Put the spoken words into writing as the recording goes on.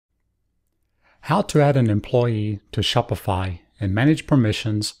How to add an employee to Shopify and manage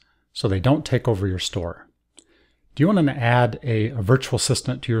permissions so they don't take over your store. Do you want to add a virtual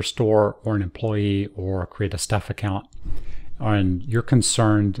assistant to your store, or an employee, or create a staff account, and you're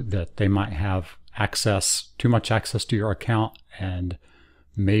concerned that they might have too much access to your account and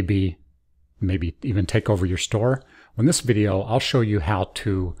maybe even take over your store? In this video, I'll show you how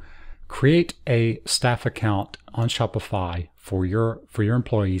to create a staff account on Shopify for your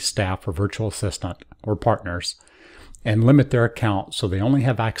employees, staff, or virtual assistant or partners, and limit their account so they only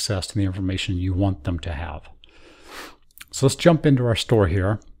have access to the information you want them to have. So let's jump into our store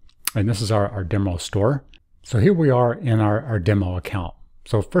here, and this is our demo store. So here we are in our demo account.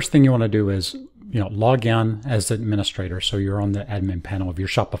 So first thing you want to do is log in as the administrator, so you're on the admin panel of your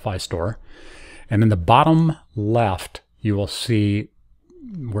Shopify store. And in the bottom left, you will see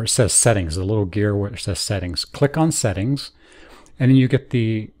where it says settings, the little gear where it says settings. Click on settings, and then you get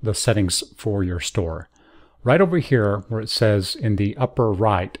the settings for your store. Right over here where it says in the upper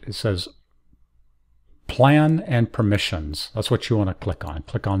right, it says plan and permissions. That's what you want to click on.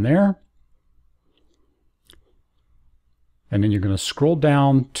 Click on there. And then you're going to scroll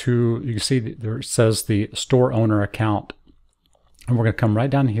down to, you can see there it says the store owner account. And we're going to come right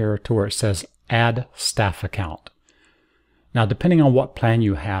down here to where it says add staff account. Now, depending on what plan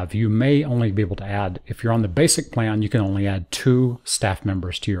you have, you may only be able to add, if you're on the basic plan, you can only add 2 staff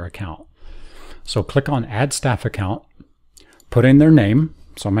members to your account. So click on add staff account, put in their name.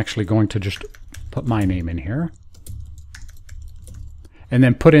 So I'm actually going to just put my name in here, and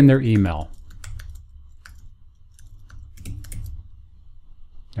then put in their email.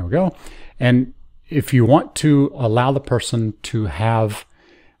 There we go. And if you want to allow the person to have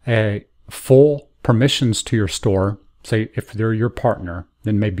a full permissions to your store, say if they're your partner,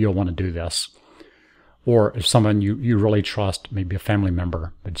 then maybe you'll want to do this. Or if someone you really trust, maybe a family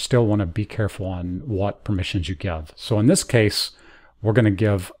member, but you still want to be careful on what permissions you give. So in this case, we're going to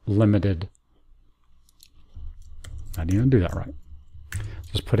give limited. I didn't even do that right.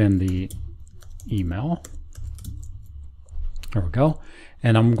 Just put in the email. There we go.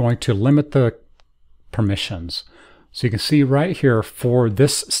 And I'm going to limit the permissions. So you can see right here for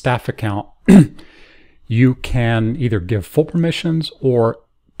this staff account, you can either give full permissions or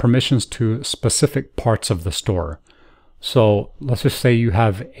permissions to specific parts of the store. So let's just say you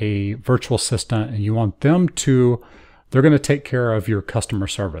have a virtual assistant and you want them to, they're going to take care of your customer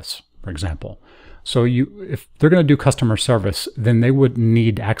service, for example. So if they're going to do customer service, then they would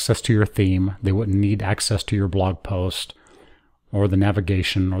need access to your theme. They wouldn't need access to your blog post or the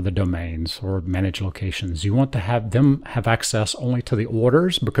navigation or the domains or manage locations. You want to have them have access only to the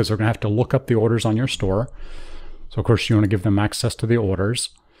orders, because they're going to have to look up the orders on your store. So of course you want to give them access to the orders.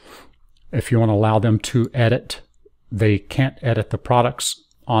 If you want to allow them to edit, they can't edit the products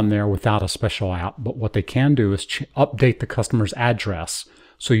on there without a special app, but what they can do is update the customer's address.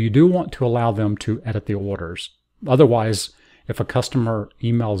 So you do want to allow them to edit the orders. Otherwise, if a customer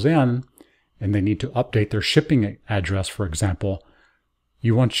emails in and they need to update their shipping address, for example,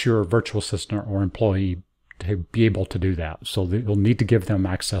 you want your virtual assistant or employee to be able to do that. So you'll need to give them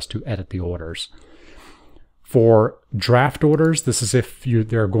access to edit the orders. For draft orders, this is if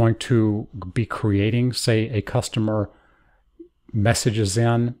they're going to be creating, say a customer messages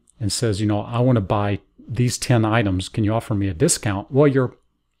in and says, I want to buy these 10 items. Can you offer me a discount? Well,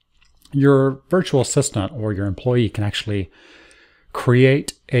 your virtual assistant or your employee can actually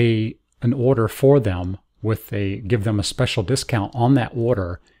create an order for them give them a special discount on that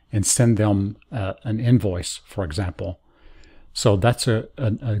order and send them an invoice, for example. So that's a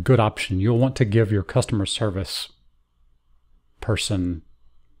good option. You'll want to give your customer service person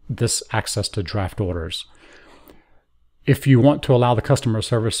this access to draft orders. If you want to allow the customer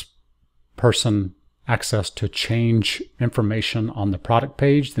service person access to change information on the product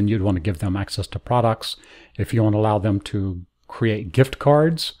page, then you'd want to give them access to products. If you want to allow them to create gift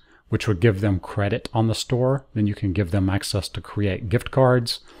cards, which would give them credit on the store, then you can give them access to create gift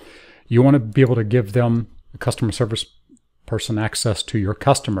cards. You want to be able to give them, the customer service person, access to your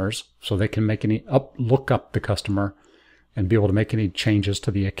customers so they can make look up the customer and be able to make any changes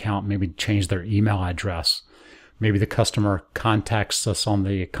to the account, maybe change their email address. Maybe the customer contacts us on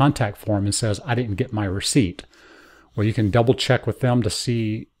the contact form and says, I didn't get my receipt. Well, you can double check with them to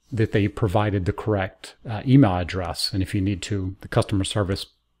see that they provided the correct email address. And if you need to, the customer service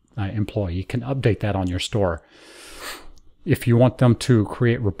employee can update that on your store. If you want them to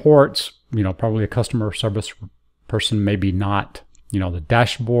create reports, probably a customer service person, maybe not, the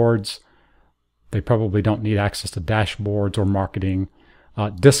dashboards. They probably don't need access to dashboards or marketing.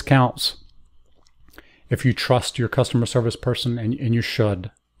 Discounts. If you trust your customer service person, and you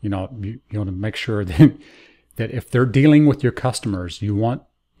should, You want to make sure that if they're dealing with your customers, you want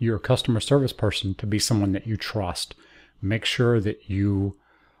your customer service person to be someone that you trust. Make sure that you,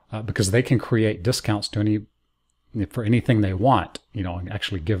 because they can create discounts for anything they want, and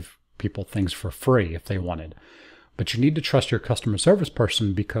actually give people things for free if they wanted. But you need to trust your customer service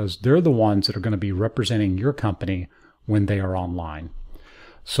person because they're the ones that are going to be representing your company when they are online.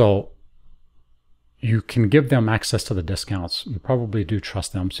 So you can give them access to the discounts. You probably do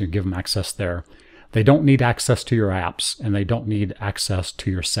trust them, so you give them access there. They don't need access to your apps, and they don't need access to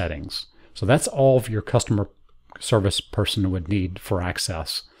your settings. So that's all of your customer service person would need for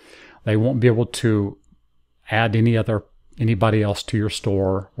access. They won't be able to add anybody else to your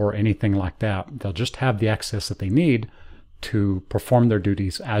store or anything like that. They'll just have the access that they need to perform their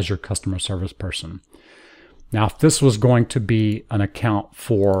duties as your customer service person. Now, if this was going to be an account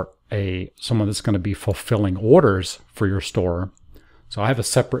for someone that's going to be fulfilling orders for your store, so I have a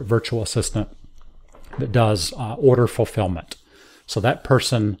separate virtual assistant that does order fulfillment. So that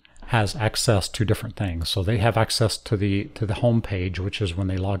person has access to different things. So they have access to the home page, which is when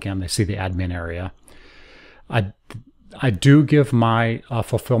they log in, they see the admin area. I do give my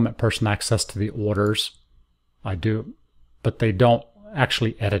fulfillment person access to the orders. I do, but they don't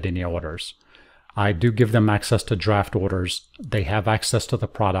actually edit any orders. I do give them access to draft orders. They have access to the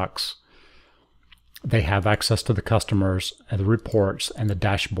products. They have access to the customers and the reports and the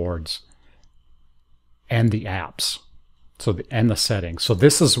dashboards and the apps. And the settings. So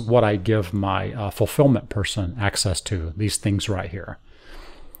this is what I give my fulfillment person access to, these things right here.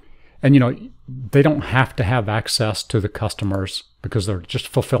 And they don't have to have access to the customers because they're just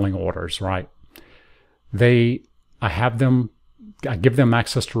fulfilling orders, right? I give them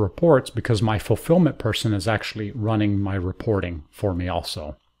access to reports because my fulfillment person is actually running my reporting for me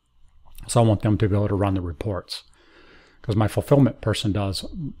also. So I want them to be able to run the reports because my fulfillment person does a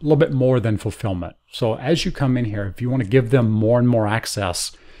little bit more than fulfillment. So as you come in here, if you want to give them more and more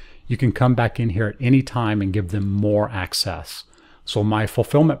access, you can come back in here at any time and give them more access. So my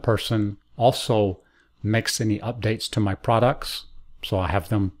fulfillment person also makes any updates to my products. So I have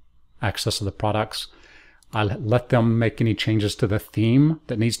them access to the products. I let them make any changes to the theme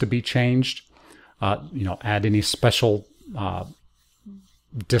that needs to be changed. Add any special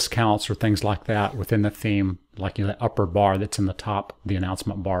discounts or things like that within the theme, like the upper bar that's in the top, the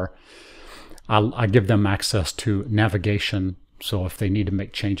announcement bar. I give them access to navigation. So if they need to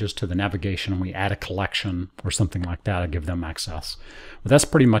make changes to the navigation and we add a collection or something like that, I give them access. But that's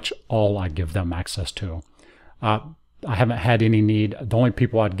pretty much all I give them access to. I haven't had any need. The only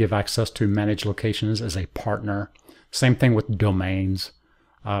people I'd give access to manage locations is a partner. Same thing with domains.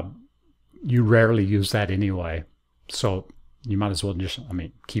 You rarely use that anyway. So you might as well just,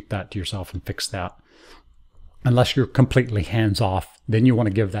 keep that to yourself and fix that. Unless you're completely hands-off, then you want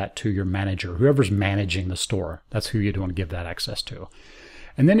to give that to your manager, whoever's managing the store. That's who you'd want to give that access to.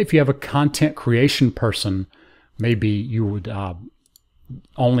 And then if you have a content creation person, maybe you would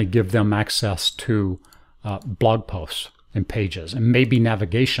only give them access to blog posts and pages, and maybe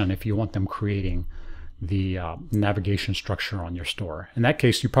navigation if you want them creating the navigation structure on your store. In that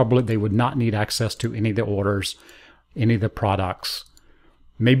case, they would not need access to any of the orders, any of the products.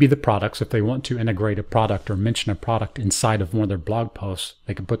 Maybe the products, if they want to integrate a product or mention a product inside of one of their blog posts,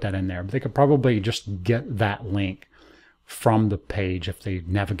 they could put that in there. But they could probably just get that link from the page if they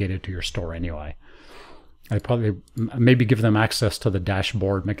navigated to your store anyway. I'd probably maybe give them access to the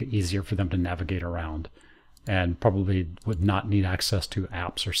dashboard, make it easier for them to navigate around, and probably would not need access to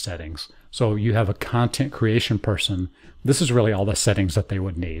apps or settings. So you have a content creation person. This is really all the settings that they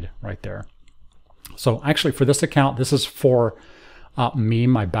would need right there. So actually for this account, this is for me,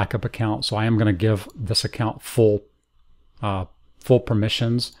 my backup account. So I am going to give this account full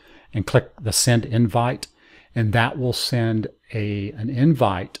permissions and click the send invite, and that will send an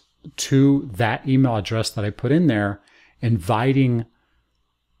invite to that email address that I put in there, inviting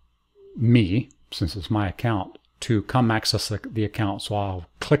me, since it's my account, to come access the account. So I'll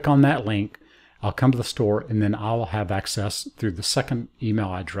click on that link, I'll come to the store, and then I'll have access through the second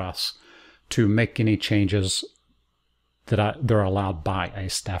email address to make any changes that they're allowed by a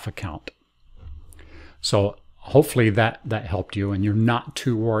staff account. So hopefully that helped you, and you're not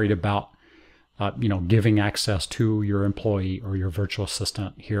too worried about giving access to your employee or your virtual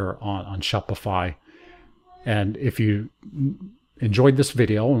assistant here on Shopify. And if you enjoyed this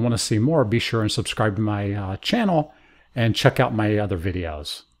video and want to see more, be sure and subscribe to my channel and check out my other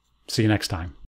videos. See you next time.